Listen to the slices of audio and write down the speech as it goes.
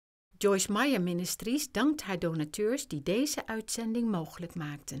Joyce Meyer Ministries dankt haar donateurs die deze uitzending mogelijk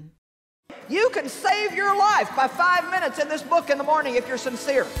maakten. You can save your life by 5 minutes in this book in the morning if you're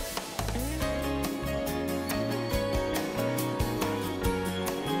sincere.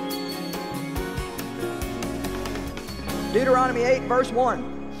 Deuteronomy 8, verse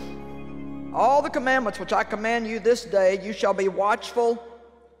 1. All the commandments which I command you this day, you shall be watchful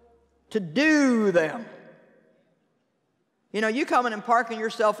to do them. You know, you coming and parking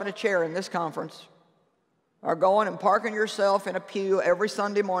yourself in a chair in this conference, or going and parking yourself in a pew every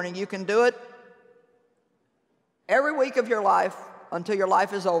Sunday morning, you can do it every week of your life until your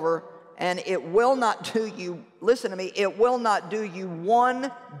life is over, and it will not do you, listen to me, it will not do you one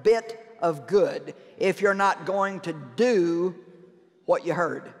bit of good if you're not going to do what you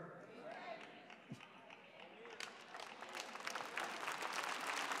heard.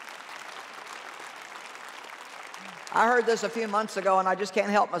 I heard this a few months ago, and I just can't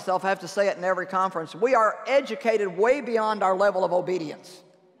help myself. I have to say it in every conference. We are educated way beyond our level of obedience.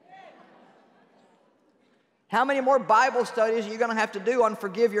 How many more Bible studies are you going to have to do on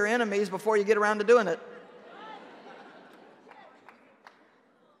forgive your enemies before you get around to doing it?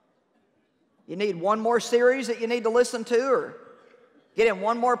 You need one more series that you need to listen to, or get in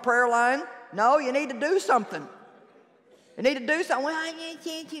one more prayer line? No, you need to do something. You need to do something. Well, I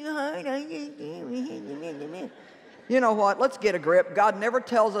can't too hard. You know what? Let's get a grip. God never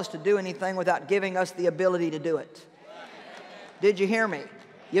tells us to do anything without giving us the ability to do it. Did you hear me?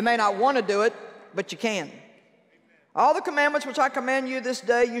 You may not want to do it, but you can. All the commandments which I command you this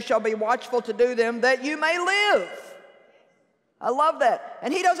day, you shall be watchful to do them, that you may live. I love that.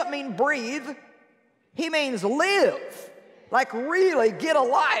 And he doesn't mean breathe. He means live. Like really get a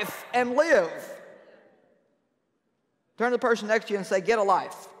life and live. Turn to the person next to you and say, get a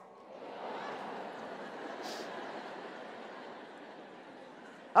life.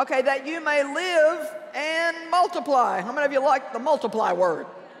 Okay, that you may live and multiply. How many of you like the multiply word?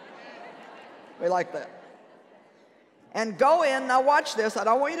 We like that. And go in, now watch this, I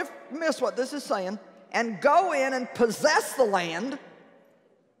don't want you to miss what this is saying. And go in and possess the land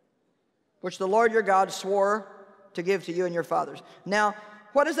which the Lord your God swore to give to you and your fathers. Now,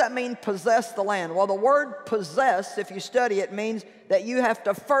 what does that mean, possess the land? Well, the word possess, if you study it, means that you have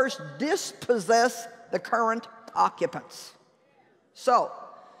to first dispossess the current occupants. So,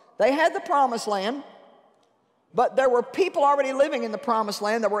 they had the promised land, but there were people already living in the promised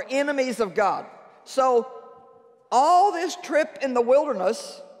land that were enemies of God. So all this trip in the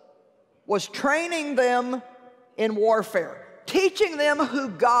wilderness was training them in warfare, teaching them who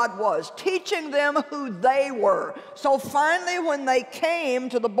God was, teaching them who they were. So finally, when they came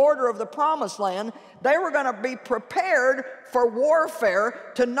to the border of the promised land, they were going to be prepared for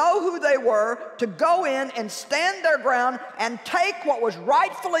warfare, to know who they were, to go in and stand their ground and take what was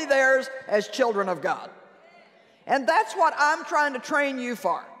rightfully theirs as children of God. And that's what I'm trying to train you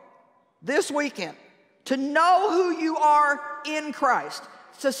for this weekend, to know who you are in Christ,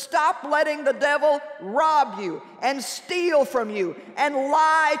 to stop letting the devil rob you and steal from you and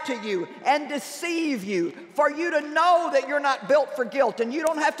lie to you and deceive you, for you to know that you're not built for guilt and you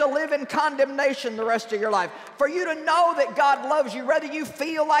don't have to live in condemnation the rest of your life, for you to know that God loves you whether you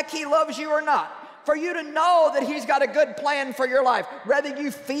feel like he loves you or not, for you to know that he's got a good plan for your life whether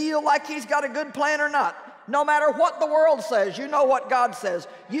you feel like he's got a good plan or not. No matter what the world says, you know what God says.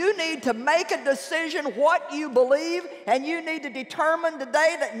 You need to make a decision what you believe, and you need to determine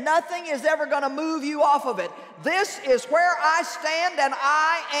today that nothing is ever going to move you off of it. This is where I stand, and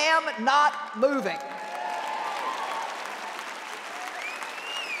I am not moving.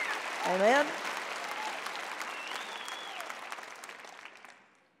 Amen?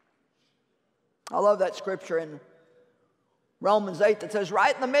 I love that scripture in Romans 8 that says,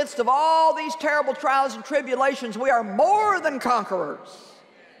 right in the midst of all these terrible trials and tribulations, we are more than conquerors.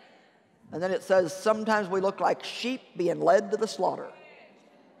 And then it says, sometimes we look like sheep being led to the slaughter.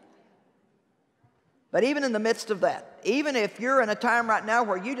 But even in the midst of that, even if you're in a time right now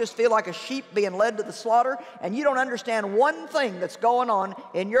where you just feel like a sheep being led to the slaughter and you don't understand one thing that's going on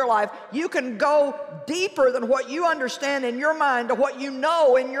in your life, you can go deeper than what you understand in your mind to what you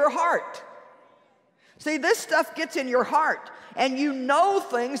know in your heart. See, this stuff gets in your heart, and you know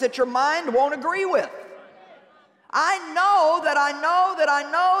things that your mind won't agree with. I know that I know that I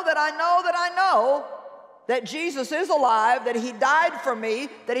know that I know that I know that Jesus is alive, that he died for me,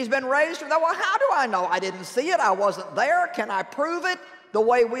 that he's been raised from the dead. Well, how do I know? I didn't see it. I wasn't there. Can I prove it the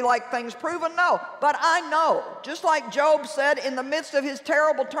way we like things proven? No. But I know, just like Job said, in the midst of his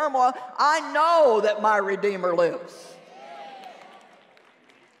terrible turmoil, I know that my Redeemer lives.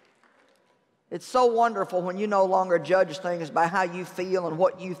 It's so wonderful when you no longer judge things by how you feel and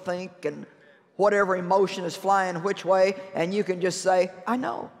what you think and whatever emotion is flying which way, and you can just say, I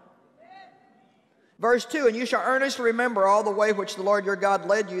know. Verse 2, and you shall earnestly remember all the way which the Lord your God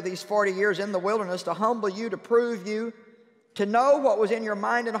led you these 40 years in the wilderness to humble you, to prove you, to know what was in your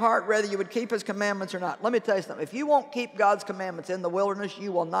mind and heart, whether you would keep his commandments or not. Let me tell you something. If you won't keep God's commandments in the wilderness,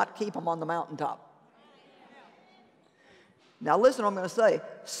 you will not keep them on the mountaintop. Now listen to what I'm going to say.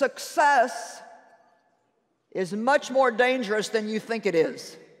 Success is much more dangerous than you think it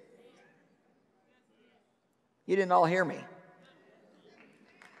is. You didn't all hear me.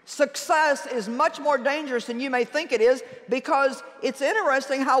 Success is much more dangerous than you may think it is, because it's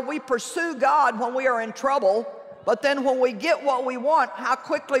interesting how we pursue God when we are in trouble, but then when we get what we want, how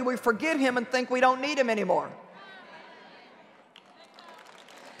quickly we forget him and think we don't need him anymore.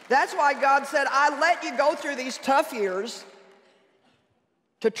 That's why God said, I let you go through these tough years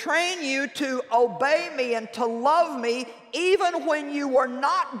to train you to obey me and to love me even when you were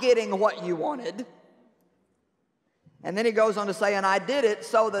not getting what you wanted. And then he goes on to say, and I did it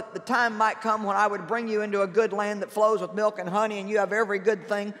so that the time might come when I would bring you into a good land that flows with milk and honey, and you have every good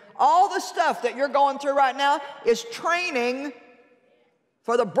thing. All the stuff that you're going through right now is training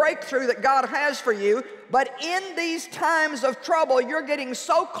for the breakthrough that God has for you. But in these times of trouble, you're getting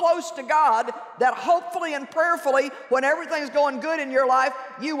so close to God that hopefully and prayerfully, when everything's going good in your life,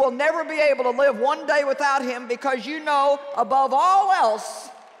 you will never be able to live one day without him, because you know above all else.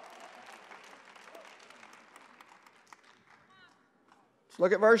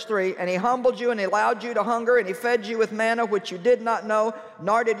 Look at verse 3. And he humbled you, and he allowed you to hunger, and he fed you with manna, which you did not know,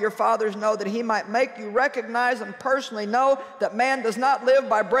 nor did your fathers know, that he might make you recognize and personally know that man does not live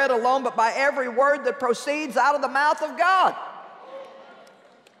by bread alone, but by every word that proceeds out of the mouth of God.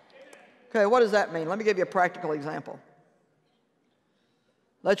 Okay, what does that mean? Let me give you a practical example.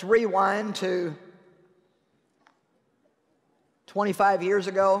 Let's rewind to 25 years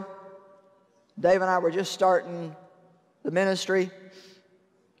ago. Dave and I were just starting the ministry.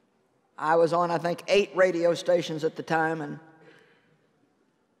 I was on, I think, 8 radio stations at the time. And,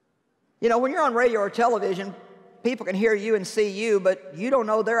 you know, when you're on radio or television, people can hear you and see you, but you don't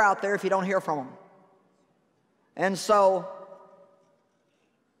know they're out there if you don't hear from them. And so,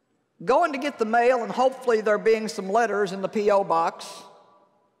 going to get the mail, and hopefully there being some letters in the P.O. box,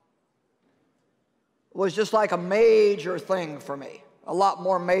 was just like a major thing for me. A lot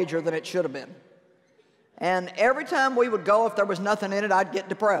more major than it should have been. And every time we would go, if there was nothing in it, I'd get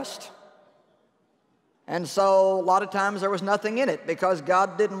depressed. And so a lot of times there was nothing in it, because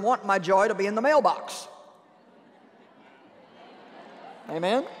God didn't want my joy to be in the mailbox.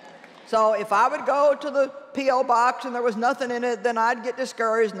 Amen? So if I would go to the P.O. box and there was nothing in it, then I'd get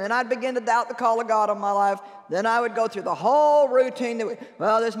discouraged, and then I'd begin to doubt the call of God on my life. Then I would go through the whole routine that,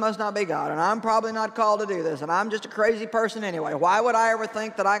 well, this must not be God, and I'm probably not called to do this, and I'm just a crazy person anyway. Why would I ever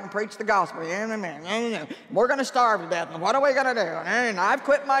think that I can preach the gospel? We're going to starve to death, and what are we going to do? And I've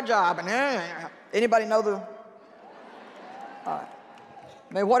quit my job. And anybody know the... All right.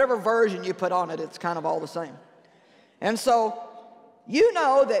 I mean, whatever version you put on it, it's kind of all the same. And so, you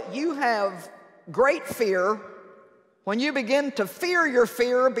know that you have great fear when you begin to fear your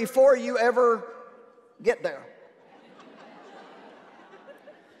fear before you ever get there.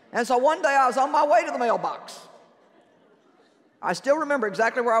 And so one day I was on my way to the mailbox. I still remember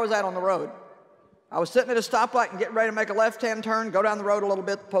exactly where I was at on the road. I was sitting at a stoplight and getting ready to make a left-hand turn, go down the road a little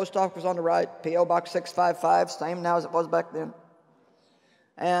bit. The post office was on the right, P.O. Box 655, same now as it was back then.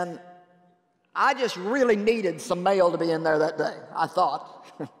 And I just really needed some mail to be in there that day, I thought.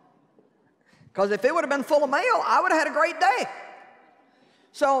 Because if it would have been full of mail, I would have had a great day.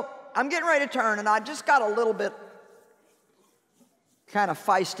 So I'm getting ready to turn, and I just got a little bit kind of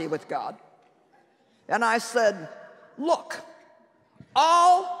feisty with God. And I said, look,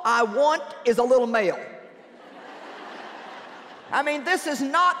 all I want is a little mail. I mean, this is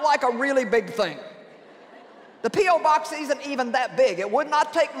not like a really big thing. The P.O. box isn't even that big. It would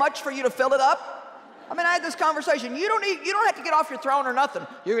not take much for you to fill it up. I mean, I had this conversation. You don't have to get off your throne or nothing.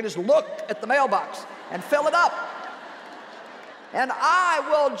 You can just look at the mailbox and fill it up. And I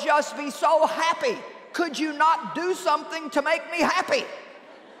will just be so happy. Could you not do something to make me happy?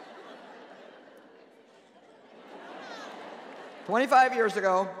 25 years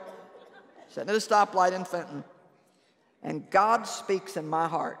ago, sitting at a stoplight in Fenton, and God speaks in my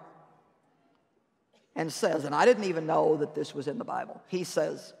heart and says, and I didn't even know that this was in the Bible. He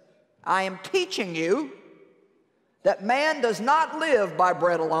says, I am teaching you that man does not live by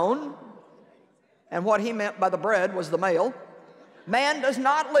bread alone. And what he meant by the bread was the mail. Man does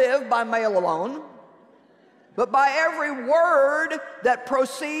not live by mail alone, but by every word that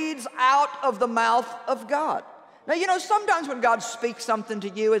proceeds out of the mouth of God. Now, you know, sometimes when God speaks something to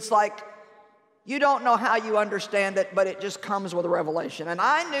you, it's like you don't know how you understand it, but it just comes with a revelation. And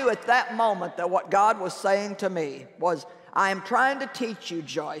I knew at that moment that what God was saying to me was, I am trying to teach you,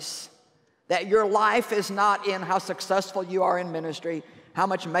 Joyce, that your life is not in how successful you are in ministry, how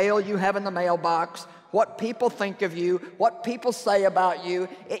much mail you have in the mailbox, what people think of you, what people say about you.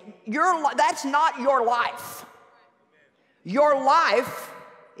 That's not your life. Your life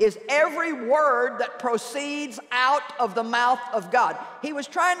is every word that proceeds out of the mouth of God. He was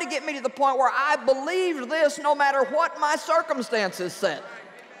trying to get me to the point where I believed this no matter what my circumstances said.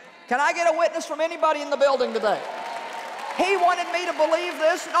 Can I get a witness from anybody in the building today? He wanted me to believe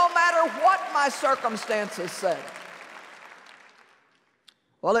this no matter what my circumstances said.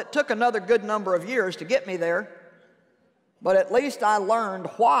 Well, it took another good number of years to get me there, but at least I learned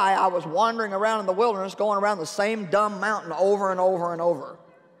why I was wandering around in the wilderness, going around the same dumb mountain over and over and over.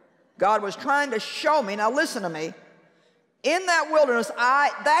 God was trying to show me, now listen to me, in that wilderness,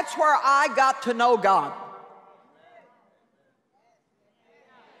 that's where I got to know God.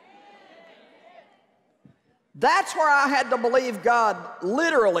 That's where I had to believe God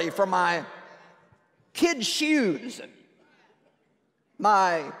literally for my kids' shoes and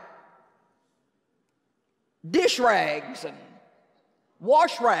my dish rags and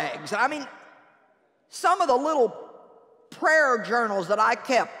wash rags. I mean, some of the little prayer journals that I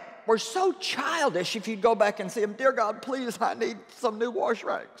kept were so childish if you'd go back and see them. Dear God, please, I need some new wash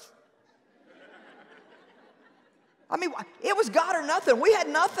rags. I mean, it was God or nothing. We had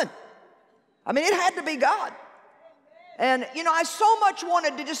nothing. I mean, it had to be God. And, you know, I so much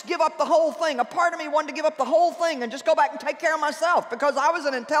wanted to just give up the whole thing. A part of me wanted to give up the whole thing and just go back and take care of myself because I was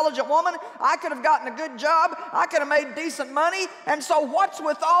an intelligent woman. I could have gotten a good job. I could have made decent money. And so what's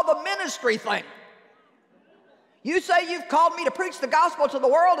with all the ministry thing? You say you've called me to preach the gospel to the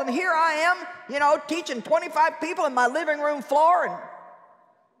world, and here I am, you know, teaching 25 people in my living room floor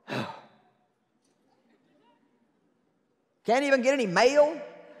and can't even get any mail.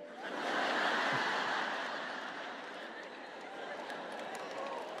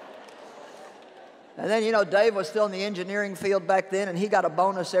 And then, you know, Dave was still in the engineering field back then, and he got a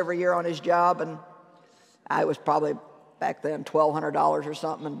bonus every year on his job, and I was probably back then $1,200 or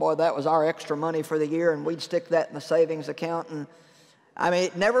something, and boy, that was our extra money for the year, and we'd stick that in the savings account, and I mean,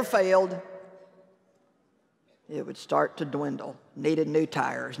 it never failed. It would start to dwindle. Needed new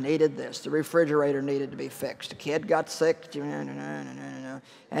tires, needed this, the refrigerator needed to be fixed, a kid got sick, and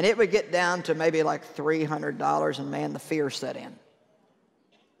it would get down to maybe like $300, and man, the fear set in.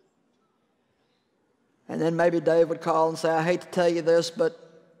 And then maybe Dave would call and say, I hate to tell you this, but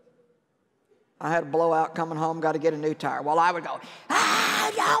I had a blowout coming home, got to get a new tire. Well, I would go,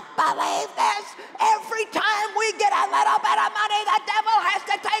 I don't believe this. Every time we get a little bit of money, the devil has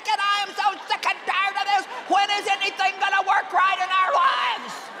to take it. I am so sick and tired of this. When is anything going to work right in our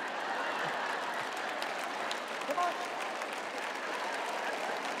lives? Come on.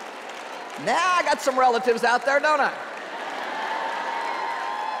 Now I got some relatives out there, don't I?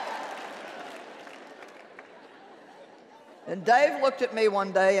 And Dave looked at me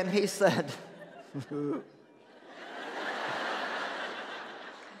one day and he said,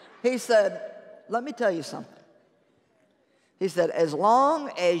 let me tell you something. He said, as long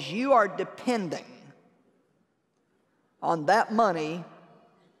as you are depending on that money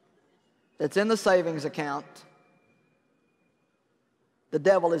that's in the savings account, the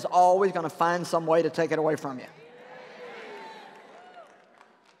devil is always going to find some way to take it away from you.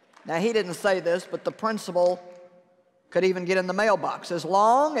 Now, he didn't say this, but the principle could even get in the mailbox. As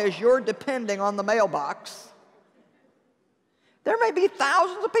long as you're depending on the mailbox, there may be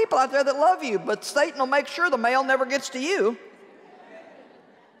thousands of people out there that love you, but Satan will make sure the mail never gets to you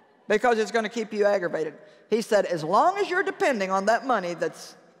because it's going to keep you aggravated. He said, as long as you're depending on that money,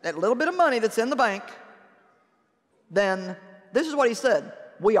 that little bit of money that's in the bank, then this is what he said,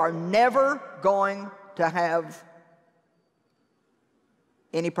 we are never going to have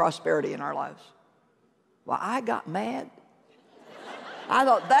any prosperity in our lives. Well, I got mad. I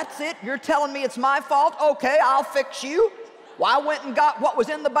thought, that's it? You're telling me it's my fault? Okay, I'll fix you. Well, I went and got what was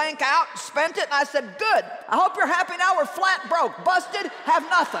in the bank out, spent it, and I said, good. I hope you're happy now. We're flat broke, busted, have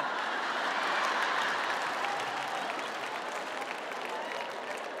nothing.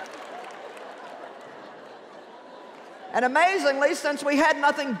 And amazingly, since we had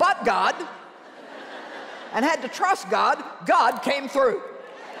nothing but God and had to trust God, God came through.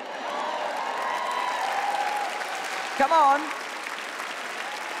 Come on.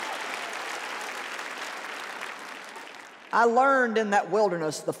 I learned in that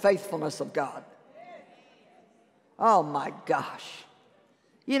wilderness the faithfulness of God. Oh my gosh.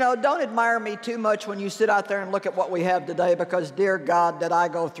 You know, don't admire me too much when you sit out there and look at what we have today, because dear God, did I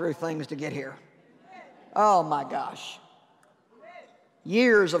go through things to get here. Oh my gosh.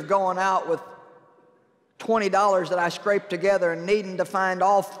 Years of going out with $20 that I scraped together and needing to find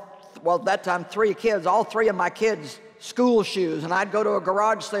all, well, at that time, 3 kids, all 3 of my kids' school shoes. And I'd go to a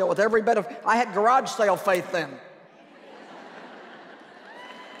garage sale with every bit of, I had garage sale faith then.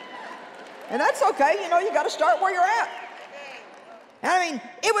 And that's okay, you know, you got to start where you're at. And I mean,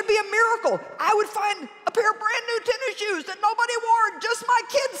 it would be a miracle. I would find a pair of brand new tennis shoes that nobody wore, just my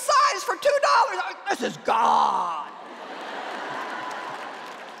kid's size, for $2. This is God.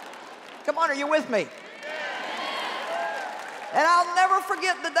 Come on, are you with me? And I'll never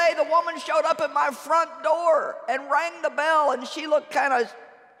forget the day the woman showed up at my front door and rang the bell, and she looked kind of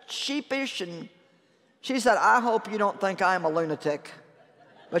sheepish, and she said, I hope you don't think I'm a lunatic.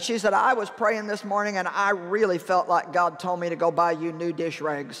 But she said, I was praying this morning, and I really felt like God told me to go buy you new dish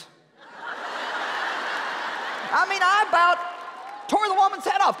rags. I mean, I about tore the woman's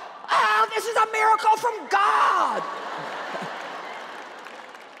head off. Oh, this is a miracle from God.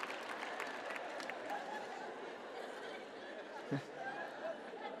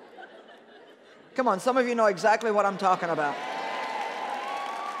 Come on, some of you know exactly what I'm talking about.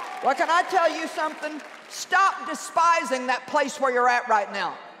 Well, can I tell you something? Stop despising that place where you're at right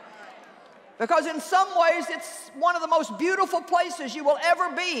now. Because in some ways, it's one of the most beautiful places you will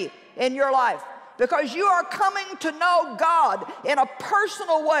ever be in your life. Because you are coming to know God in a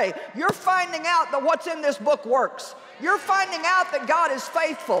personal way. You're finding out that what's in this book works. You're finding out that God is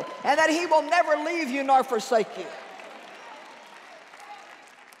faithful and that He will never leave you nor forsake you.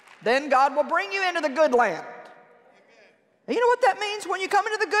 Then God will bring you into the good land. And you know what that means? When you come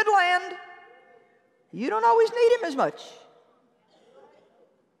into the good land, you don't always need Him as much.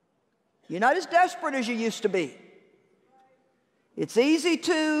 You're not as desperate as you used to be. It's easy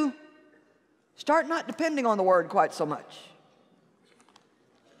to start not depending on the Word quite so much.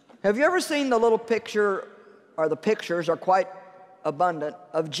 Have you ever seen the little picture, or the pictures are quite abundant,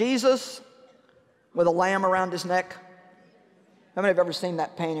 of Jesus with a lamb around His neck? How many have ever seen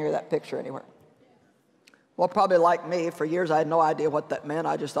that painting or that picture anywhere? Well, probably like me, for years I had no idea what that meant.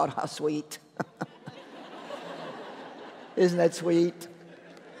 I just thought, how sweet. Isn't that sweet?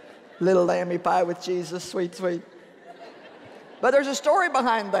 Little lammy pie with Jesus, sweet, sweet. But there's a story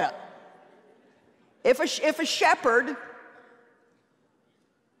behind that. If a shepherd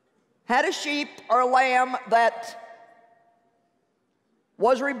had a sheep or a lamb that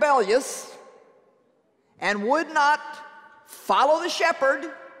was rebellious and would not follow the shepherd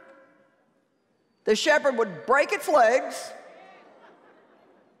would break its legs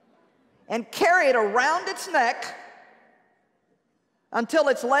and carry it around its neck until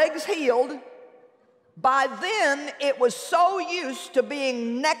its legs healed. By then, it was so used to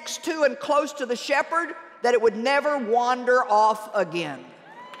being next to and close to the shepherd that it would never wander off again.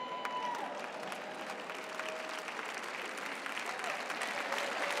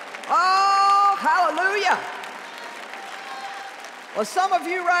 Oh, hallelujah. Well, some of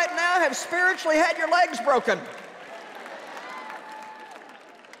you right now have spiritually had your legs broken.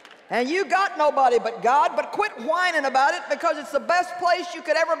 And you got nobody but God, but quit whining about it, because it's the best place you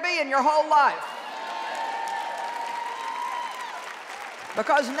could ever be in your whole life.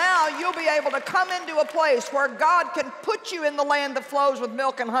 Because now you'll be able to come into a place where God can put you in the land that flows with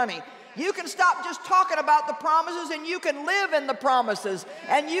milk and honey. You can stop just talking about the promises, and you can live in the promises,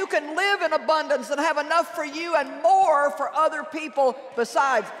 and you can live in abundance and have enough for you and more for other people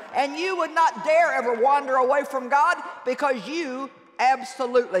besides. And you would not dare ever wander away from God, because you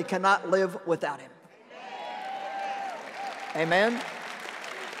absolutely cannot live without Him. Amen.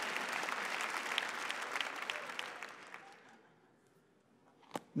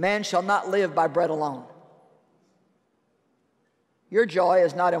 Man shall not live by bread alone. Your joy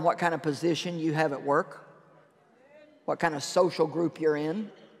is not in what kind of position you have at work, what kind of social group you're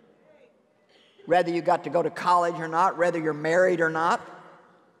in, whether you got to go to college or not, whether you're married or not.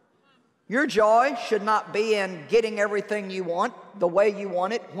 Your joy should not be in getting everything you want, the way you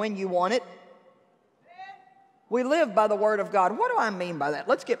want it, when you want it. We live by the Word of God. What do I mean by that?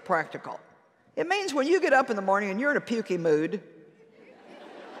 Let's get practical. It means when you get up in the morning and you're in a pukey mood,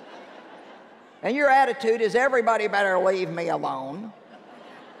 and your attitude is, everybody better leave me alone.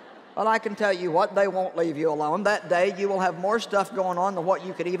 Well, I can tell you what, they won't leave you alone. That day you will have more stuff going on than what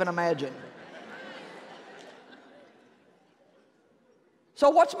you could even imagine.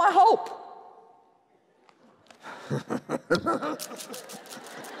 So what's my hope?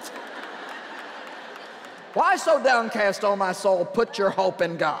 Why so downcast, O my soul? Put your hope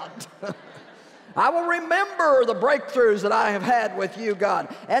in God. I will remember the breakthroughs that I have had with you,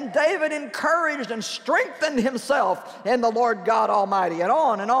 God. And David encouraged and strengthened himself in the Lord God Almighty. And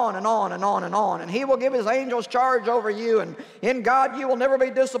on and on and on and on and on. And he will give his angels charge over you. And in God you will never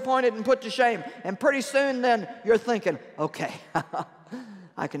be disappointed and put to shame. And pretty soon then you're thinking, okay,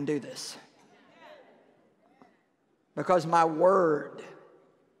 I can do this. Because my word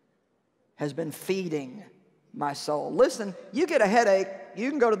has been feeding my soul. Listen, you get a headache, you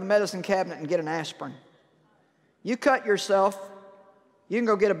can go to the medicine cabinet and get an aspirin. You cut yourself, you can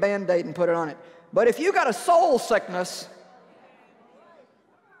go get a Band-Aid and put it on it. But if you got a soul sickness,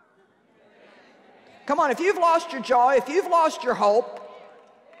 come on, if you've lost your joy, if you've lost your hope,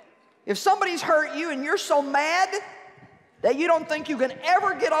 if somebody's hurt you and you're so mad that you don't think you can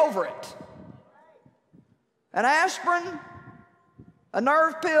ever get over it, an aspirin, a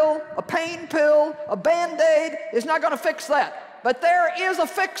nerve pill, a pain pill, a Band-Aid is not going to fix that. But there is a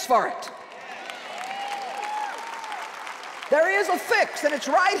fix for it. There is a fix, and it's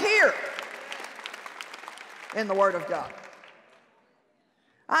right here in the Word of God.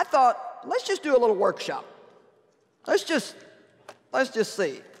 I thought, let's just do a little workshop. Let's just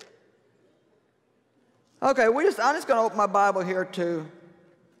see. Okay, I'm just going to open my Bible here to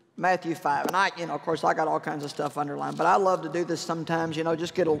Matthew 5. And of course, I got all kinds of stuff underlined, but I love to do this sometimes,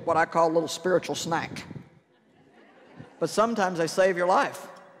 just get what I call a little spiritual snack. But sometimes they save your life.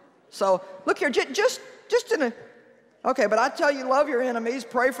 So, look here, okay, but I tell you, love your enemies,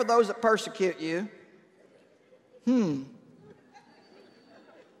 pray for those that persecute you.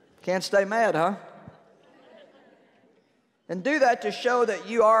 Can't stay mad, huh? And do that to show that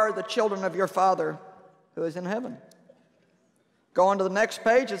you are the children of your Father who is in heaven. Go on to the next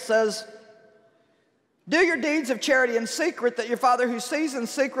page. It says, do your deeds of charity in secret, that your Father who sees in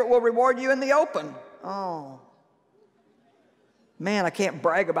secret will reward you in the open. Oh. Man, I can't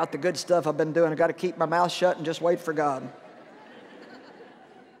brag about the good stuff I've been doing. I've got to keep my mouth shut and just wait for God.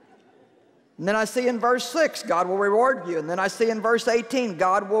 And then I see in verse 6, God will reward you. And then I see in verse 18,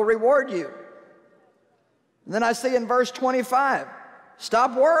 God will reward you. And then I see in verse 25,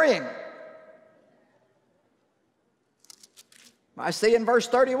 stop worrying. I see in verse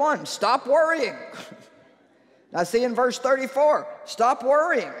 31, stop worrying. I see in verse 34, stop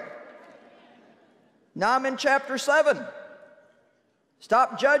worrying. Now I'm in chapter 7.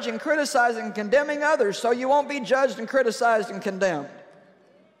 Stop judging, criticizing, and condemning others so you won't be judged and criticized and condemned.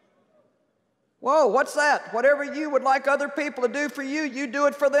 Whoa, what's that? Whatever you would like other people to do for you, you do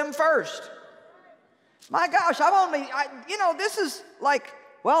it for them first. My gosh, this is like,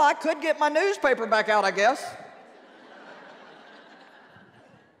 well, I could get my newspaper back out, I guess.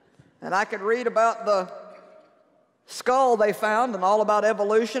 And I could read about the skull they found and all about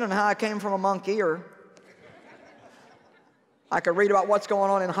evolution and how I came from a monkey, or I could read about what's going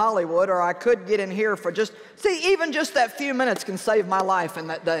on in Hollywood, or I could get in here for even just that few minutes can save my life in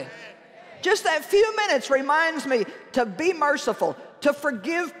that day. Just that few minutes reminds me to be merciful, to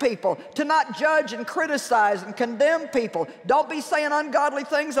forgive people, to not judge and criticize and condemn people. Don't be saying ungodly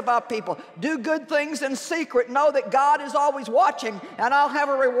things about people. Do good things in secret. Know that God is always watching, and I'll have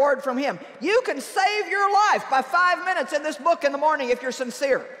a reward from Him. You can save your life by 5 minutes in this book in the morning if you're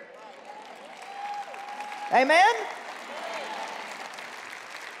sincere. Amen?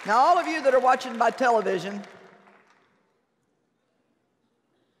 Now, all of you that are watching by television,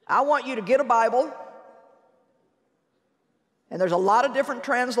 I want you to get a Bible. And there's a lot of different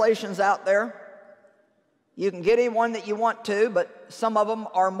translations out there. You can get any one that you want to, but some of them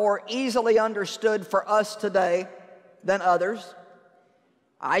are more easily understood for us today than others.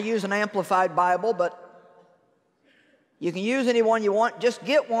 I use an Amplified Bible, but you can use any one you want. Just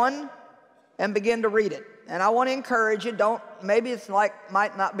get one and begin to read it. And I want to encourage you, maybe it's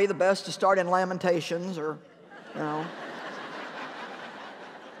might not be the best to start in Lamentations or,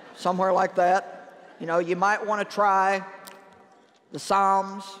 somewhere like that. You might want to try the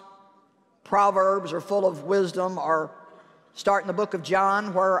Psalms. Proverbs are full of wisdom, or start in the book of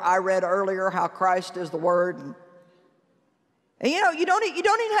John, where I read earlier how Christ is the Word. And you don't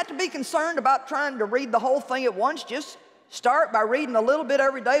even have to be concerned about trying to read the whole thing at once. Just start by reading a little bit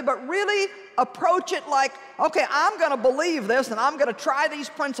every day, but really approach it like, okay, I'm going to believe this, and I'm going to try these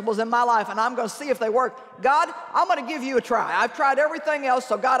principles in my life, and I'm going to see if they work. God, I'm going to give you a try. I've tried everything else,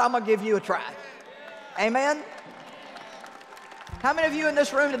 so God, I'm going to give you a try. Amen? How many of you in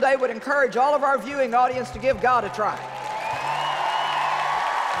this room today would encourage all of our viewing audience to give God a try?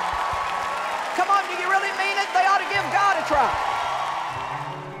 Come on, do you really mean it? They ought to give God a try.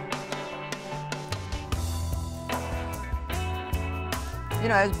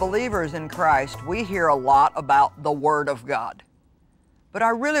 As believers in Christ, we hear a lot about the Word of God. But I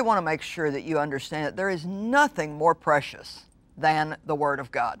really want to make sure that you understand that there is nothing more precious than the Word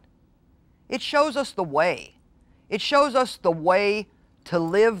of God. It shows us the way. It shows us the way to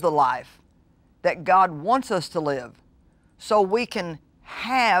live the life that God wants us to live so we can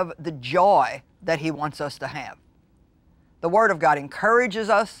have the joy that He wants us to have. The Word of God encourages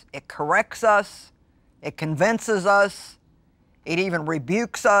us, it corrects us, it convinces us, it even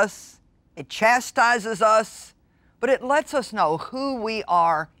rebukes us, it chastises us, but it lets us know who we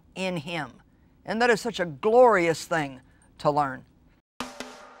are in Him. And that is such a glorious thing to learn.